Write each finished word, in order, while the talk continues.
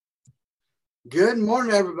Good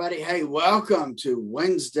morning, everybody. Hey, welcome to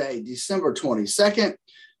Wednesday, December 22nd.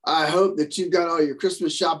 I hope that you've got all your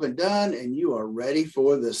Christmas shopping done and you are ready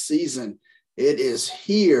for the season. It is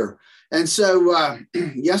here. And so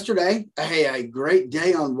yesterday, hey, a great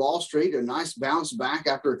day on Wall Street, a nice bounce back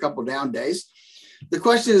after a couple down days. The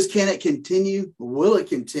question is, can it continue? Will it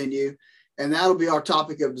continue? And that'll be our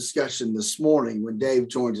topic of discussion this morning when Dave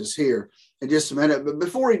joins us here in just a minute. But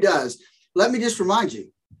before he does, let me just remind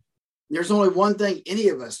you, there's only one thing any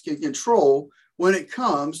of us can control when it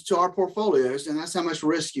comes to our portfolios, and that's how much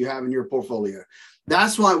risk you have in your portfolio.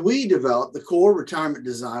 That's why we developed the core retirement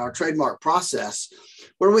design, our trademark process,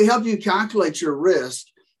 where we help you calculate your risk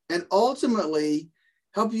and ultimately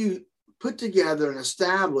help you put together and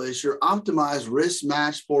establish your optimized risk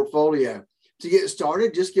match portfolio. To get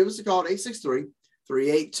started, just give us a call at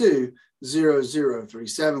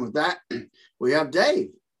 863-382-0037. With that, we have Dave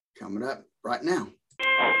coming up right now.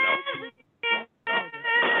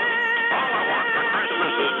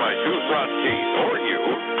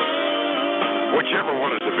 Whichever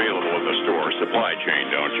one is available in the store, supply chain,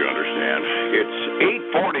 don't you understand? It's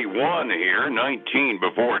 8:41 here, 19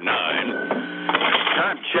 before 9.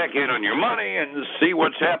 Time to check in on your money and see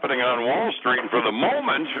what's happening on Wall Street. And for the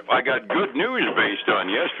moment, I got good news based on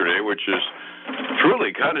yesterday, which is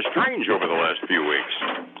truly kind of strange over the last few weeks.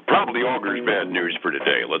 Probably augurs bad news for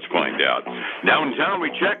today. Let's find out. Downtown, we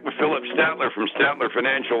check with Phillip Statler from Statler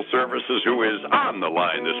Financial Services, who is on the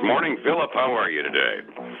line this morning. Phillip, how are you today?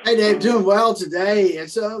 Hey, Dave, doing well today.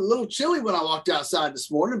 It's a little chilly when I walked outside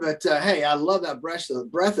this morning, but hey, I love that breath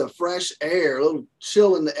of fresh air, a little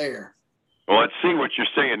chill in the air. Well, let's see what you're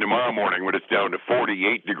saying tomorrow morning when it's down to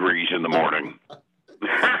 48 degrees in the morning.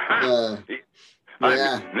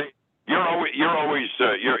 Yeah. You're always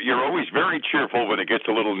very cheerful when it gets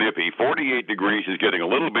a little nippy. 48 degrees is getting a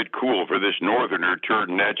little bit cool for this northerner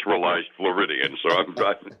turned naturalized Floridian. So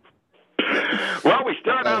well, we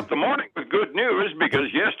start out the morning with good news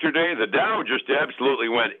because yesterday the Dow just absolutely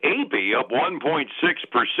went apey, up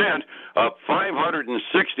 1.6%, up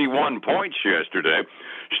 561 points yesterday.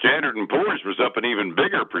 Standard & Poor's was up an even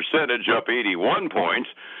bigger percentage, up 81 points.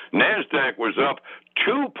 NASDAQ was up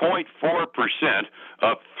 2.4%,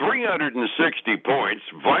 up 360 points.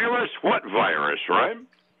 Virus? What virus, right?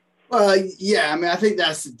 Well, yeah, I mean, I think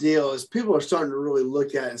that's the deal is people are starting to really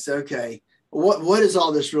look at it and say, okay, what does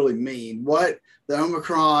all this really mean? What the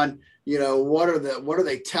Omicron, what are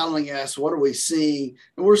they telling us? What are we seeing?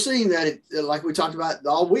 And we're seeing that it, like we talked about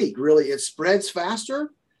all week, really, it spreads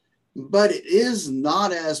faster, but it is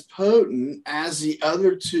not as potent as the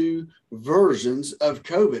other two versions of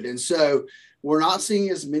COVID. And so we're not seeing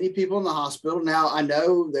as many people in the hospital. Now, I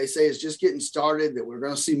know they say it's just getting started, that we're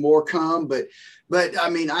going to see more come, but I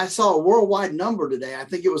mean, I saw a worldwide number today. I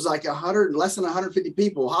think it was like less than 150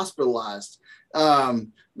 people hospitalized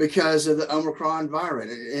because of the Omicron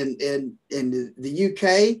variant. In the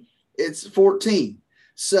UK, it's 14.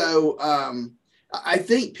 So I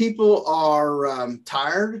think people are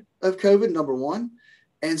tired of COVID, number one.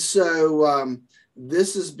 And so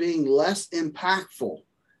this is being less impactful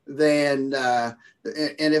than, and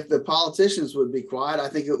if the politicians would be quiet, I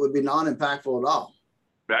think it would be non-impactful at all.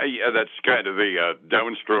 Yeah, that's kind of the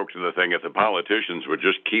downstroke to the thing. If the politicians would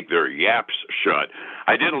just keep their yaps shut.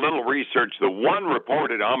 I did a little research. The one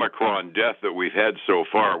reported Omicron death that we've had so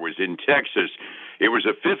far was in Texas. It was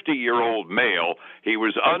a 50-year-old male. He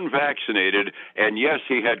was unvaccinated, and yes,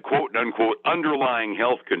 he had quote-unquote underlying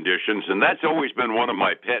health conditions, and that's always been one of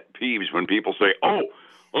my pet peeves when people say, oh,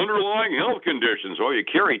 underlying health conditions. Oh, you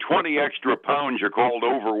carry 20 extra pounds, you're called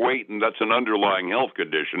overweight, and that's an underlying health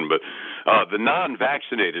condition. But the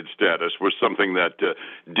non-vaccinated status was something that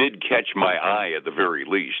did catch my eye at the very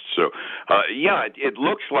least. So, yeah, it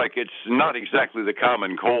looks like it's not exactly the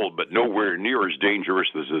common cold, but nowhere near as dangerous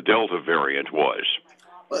as the Delta variant was.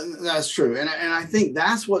 Well, that's true. And I think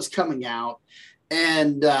that's what's coming out.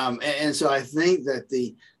 And so I think that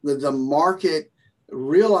the market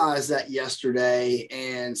realized that yesterday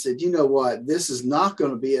and said, you know what, this is not going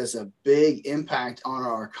to be as a big impact on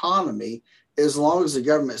our economy as long as the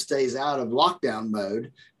government stays out of lockdown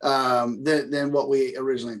mode than what we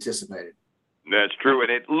originally anticipated. That's true,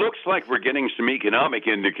 and it looks like we're getting some economic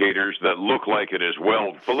indicators that look like it as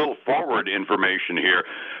well. A little forward information here.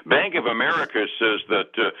 Bank of America says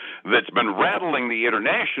that that's been rattling the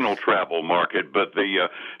international travel market, but the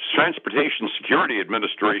Transportation Security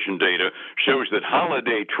Administration data shows that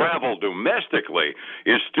holiday travel domestically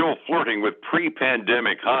is still flirting with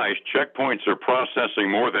pre-pandemic highs. Checkpoints are processing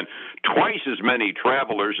more than twice as many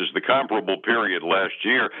travelers as the comparable period last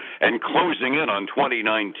year and closing in on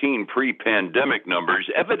 2019 pre-pandemic pre-pandemic numbers.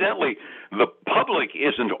 Evidently, the public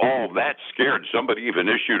isn't all that scared. Somebody even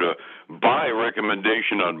issued a buy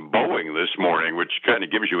recommendation on Boeing this morning, which kind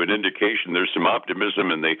of gives you an indication there's some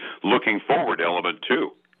optimism in the looking forward element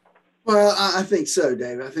too. Well, I think so,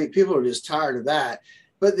 David. I think people are just tired of that.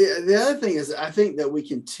 But the other thing is, I think that we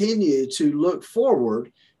continue to look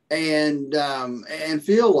forward and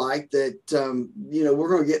feel like that we're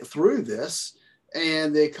going to get through this,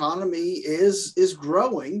 and the economy is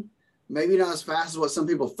growing, maybe not as fast as what some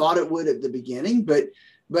people thought it would at the beginning, but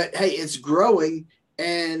hey, it's growing,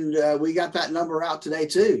 and we got that number out today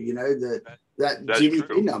too. That GDP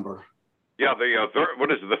true. Number. Yeah, the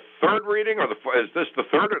what is it? The third reading, or is this the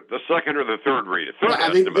third, the second, or the third reading?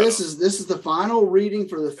 I think this is the final reading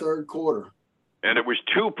for the third quarter. And it was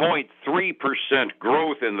 2.3%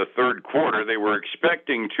 growth in the third quarter. They were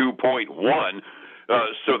expecting 2.1%.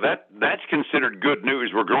 So that's considered good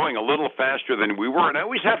news. We're growing a little faster than we were. And I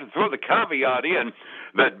always have to throw the caveat in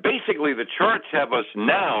that basically the charts have us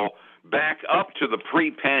now back up to the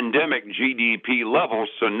pre-pandemic GDP levels.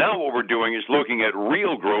 So now what we're doing is looking at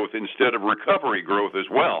real growth instead of recovery growth as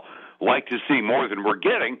well. Like to see more than we're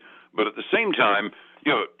getting, but at the same time,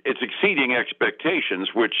 it's exceeding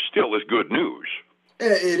expectations, which still is good news.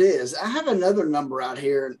 It is. I have another number out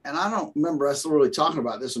here, and I don't remember us really talking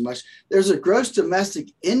about this so much. There's a gross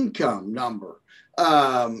domestic income number,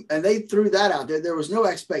 and they threw that out there. There was no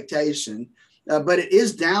expectation, but it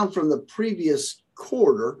is down from the previous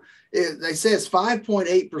quarter. They say it's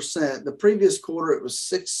 5.8%. The previous quarter, it was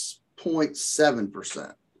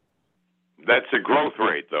 6.7%. That's a growth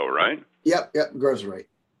rate, though, right? Yep, growth rate.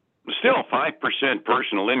 Still, 5%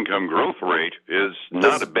 personal income growth rate is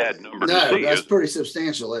not a bad number to see. No, that's pretty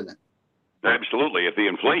substantial, isn't it? Absolutely. If the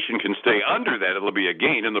inflation can stay under that, it'll be a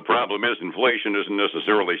gain. And the problem is inflation isn't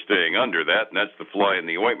necessarily staying under that, and that's the fly in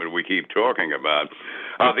the ointment we keep talking about.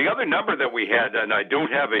 The other number that we had, and I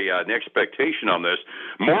don't have an expectation on this,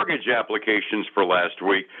 mortgage applications for last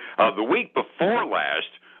week. The week before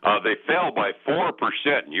last, they fell by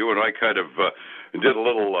 4%. You and I kind of did a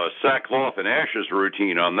little sackcloth and ashes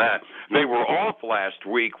routine on that. They were off last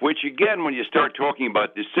week, which, again, when you start talking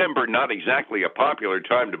about December, not exactly a popular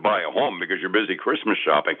time to buy a home because you're busy Christmas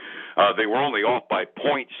shopping. They were only off by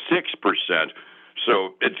 0.6%.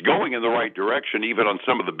 So it's going in the right direction, even on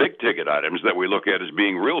some of the big-ticket items that we look at as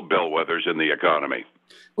being real bellwethers in the economy.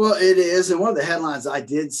 Well, it is. And one of the headlines I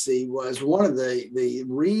did see was one of the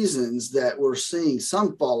reasons that we're seeing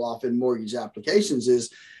some fall off in mortgage applications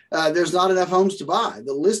is there's not enough homes to buy.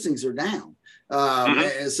 The listings are down.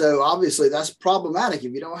 And so obviously that's problematic.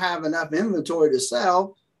 If you don't have enough inventory to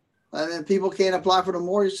sell, then people can't apply for the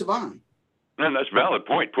mortgage to buy them. And that's a valid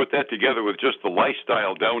point. Put that together with just the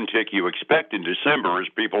lifestyle downtick you expect in December as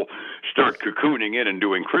people start cocooning in and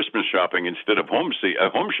doing Christmas shopping instead of home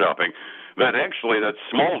shopping. That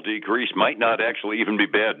small decrease might not actually even be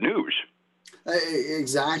bad news.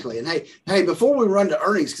 Exactly. And hey, before we run to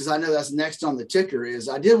earnings, because I know that's next on the ticker,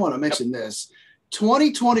 I did want to mention this.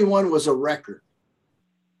 2021 was a record.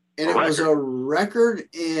 And it was a record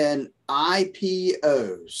in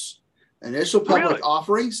IPOs, initial public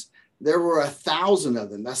offerings. There were 1,000 of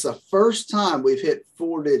them. That's the first time we've hit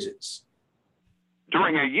 4 digits.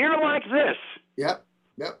 During a year like this? Yep.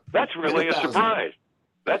 That's really a surprise.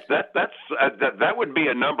 That would be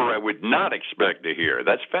a number I would not expect to hear.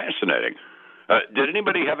 That's fascinating. Did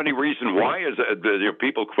anybody have any reason why? Is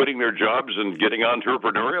people quitting their jobs and getting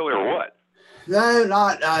entrepreneurial or what? No,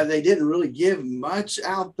 not. They didn't really give much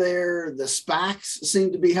out there. The SPACs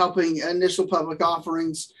seem to be helping initial public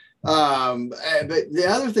offerings. But the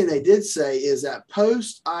other thing they did say is that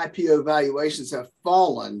post-IPO valuations have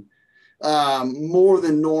fallen more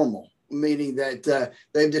than normal, meaning that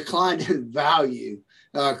they've declined in value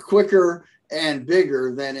quicker and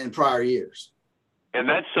bigger than in prior years. And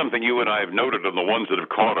that's something you and I have noted on the ones that have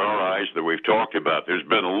caught our eyes that we've talked about. There's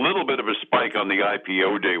been a little bit of a spike on the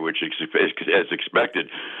IPO day, which is as expected.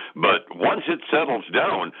 But once it settles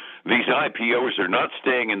down, these IPOs are not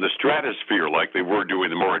staying in the stratosphere like they were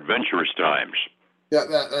during the more adventurous times. Yeah,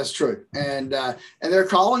 that's true. And they're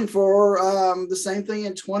calling for the same thing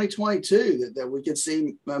in 2022, that we could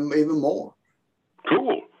see even more.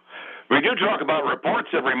 Cool. We do talk about reports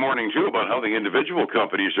every morning, too, about how the individual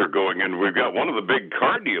companies are going. And we've got one of the big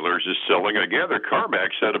car dealers is selling. I gather CarMax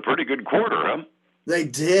had a pretty good quarter, huh? They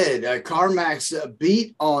did. CarMax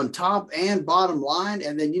beat on top and bottom line.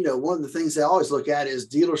 And then, one of the things they always look at is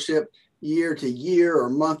dealership year to year or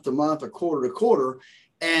month to month or quarter to quarter.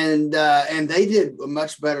 And they did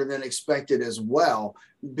much better than expected as well,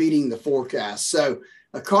 beating the forecast. So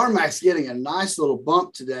CarMax getting a nice little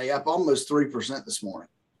bump today, up almost 3% this morning.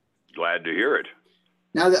 Glad to hear it.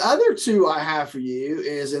 Now, the other two I have for you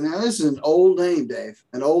is, and now this is an old name, Dave,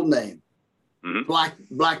 an old name, Mm-hmm.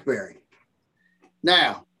 BlackBerry.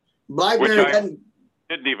 Now, Which BlackBerry I doesn't,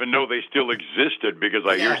 didn't even know they still existed because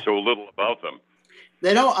I hear yeah, so little about them.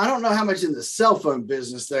 they don't, I don't know how much in the cell phone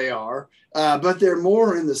business they are, but they're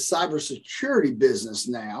more in the cybersecurity business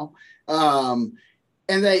now. Um,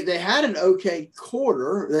 and they had an okay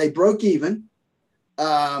quarter. They broke even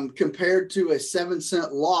compared to a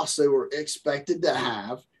 7-cent loss they were expected to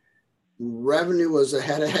have. Revenue was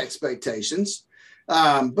ahead of expectations,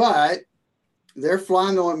 but their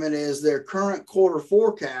flying ointment is their current quarter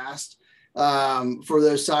forecast for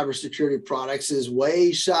those cybersecurity products is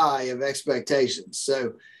way shy of expectations.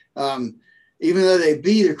 So even though they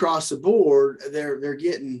beat across the board, they're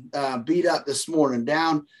getting beat up this morning,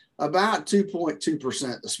 down about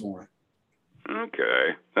 2.2% this morning. Okay.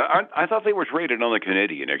 I thought they were traded on the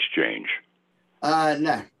Canadian exchange.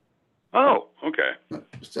 No. Oh, okay.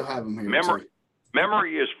 Still have them here too.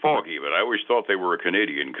 Memory is foggy, but I always thought they were a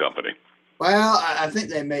Canadian company. Well, I think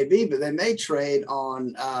they may be, but they may trade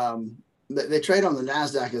on they trade on the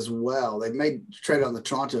NASDAQ as well. They may trade on the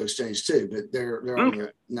Toronto Exchange too, but they're on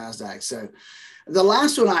the NASDAQ. So the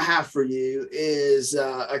last one I have for you is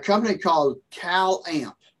a company called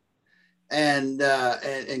CalAmp. And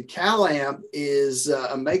CalAmp is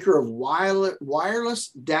a maker of wireless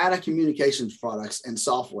data communications products and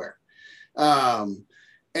software.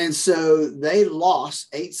 And so they lost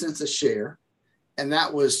 8 cents a share. And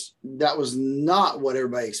that was not what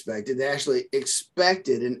everybody expected. They actually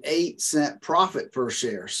expected an 8-cent profit per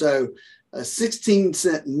share. So a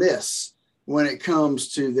 16-cent miss when it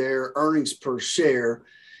comes to their earnings per share.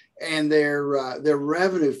 And their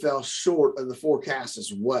revenue fell short of the forecast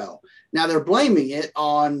as well. Now they're blaming it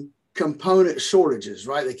on component shortages,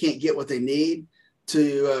 right? They can't get what they need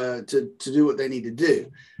to do what they need to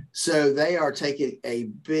do. So they are taking a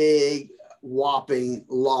big whopping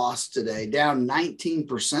loss today, down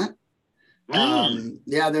 19%.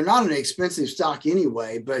 Yeah, they're not an expensive stock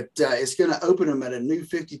anyway, but it's going to open them at a new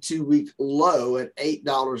 52-week low at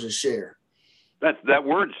 $8 a share. That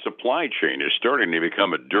word supply chain is starting to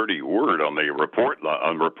become a dirty word on the report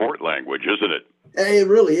language, isn't it? It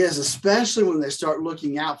really is, especially when they start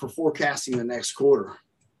looking out for forecasting the next quarter.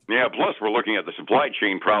 Yeah, plus we're looking at the supply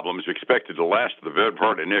chain problems expected to last the better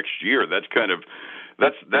part of next year. That's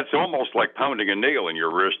almost like pounding a nail in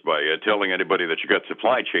your wrist by telling anybody that you got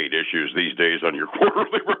supply chain issues these days on your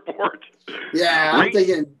quarterly report. Yeah, I'm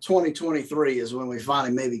thinking 2023 is when we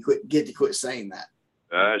finally maybe get to quit saying that.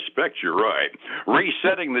 I expect you're right.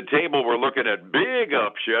 Resetting the table, we're looking at big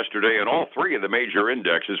ups yesterday in all three of the major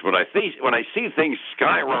indexes. When I see things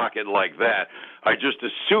skyrocket like that, I just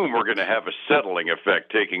assume we're going to have a settling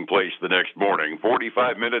effect taking place the next morning.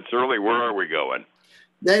 45 minutes early, where are we going?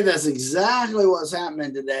 Dave, that's exactly what's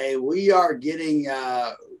happening today. We are getting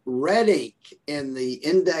red ink in the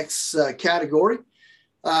index category.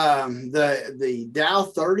 The Dow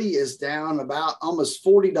 30 is down about almost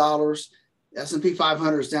 $40. S&P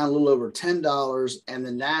 500 is down a little over $10, and the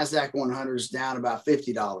NASDAQ 100 is down about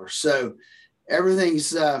 $50. So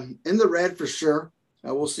everything's in the red for sure.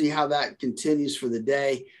 We'll see how that continues for the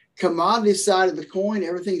day. Commodity side of the coin,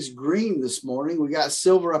 everything's green this morning. We got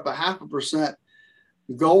silver up 0.5%,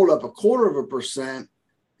 gold up 0.25%,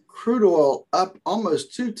 crude oil up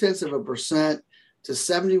almost 0.2% to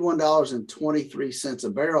 $71.23 a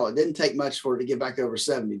barrel. It didn't take much for it to get back over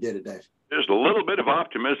 70, did it, Dave? Just a little bit of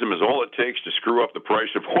optimism is all it takes to screw up the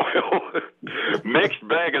price of oil. Mixed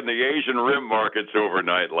bag in the Asian rim markets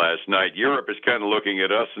overnight last night. Europe is kind of looking at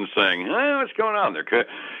us and saying, what's going on? They're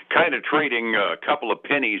kind of trading a couple of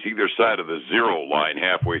pennies either side of the zero line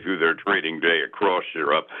halfway through their trading day across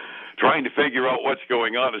Europe. Trying to figure out what's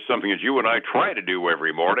going on is something that you and I try to do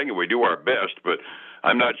every morning, and we do our best, but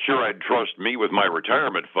I'm not sure I'd trust me with my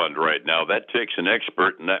retirement fund right now. That takes an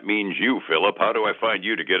expert, and that means you, Phillip. How do I find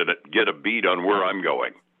you to get a beat on where I'm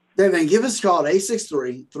going? David, give us a call at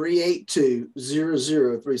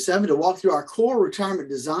 863-382-0037 to walk through our core retirement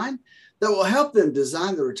design that will help them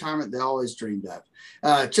design the retirement they always dreamed of.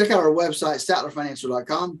 Check out our website,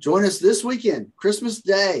 statlerfinancial.com. Join us this weekend, Christmas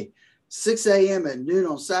Day, 6 a.m. and noon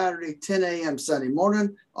on Saturday, 10 a.m. Sunday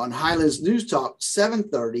morning on Highlands News Talk,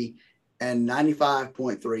 730 and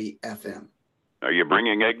 95.3 FM. Are you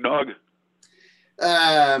bringing eggnog?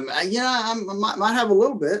 I might have a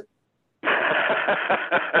little bit.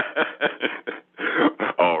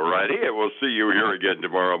 All righty, and we'll see you here again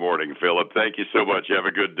tomorrow morning, Phillip. Thank you so much. Have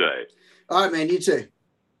a good day. All right, man. You too.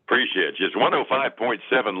 Appreciate you. It's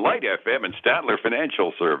 105.7 Light FM and Statler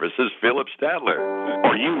Financial Services, Phillip Statler.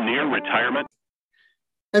 Are you near retirement?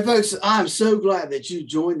 Hey, folks, I'm so glad that you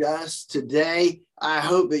joined us today. I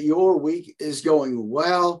hope that your week is going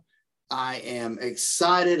well. I am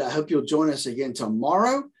excited. I hope you'll join us again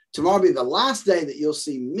tomorrow. Tomorrow will be the last day that you'll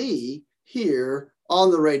see me here on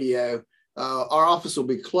the radio. Our office will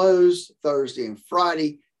be closed Thursday and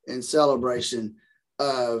Friday in celebration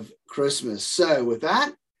of Christmas. So with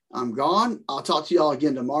that, I'm gone. I'll talk to you all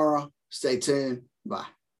again tomorrow. Stay tuned. Bye.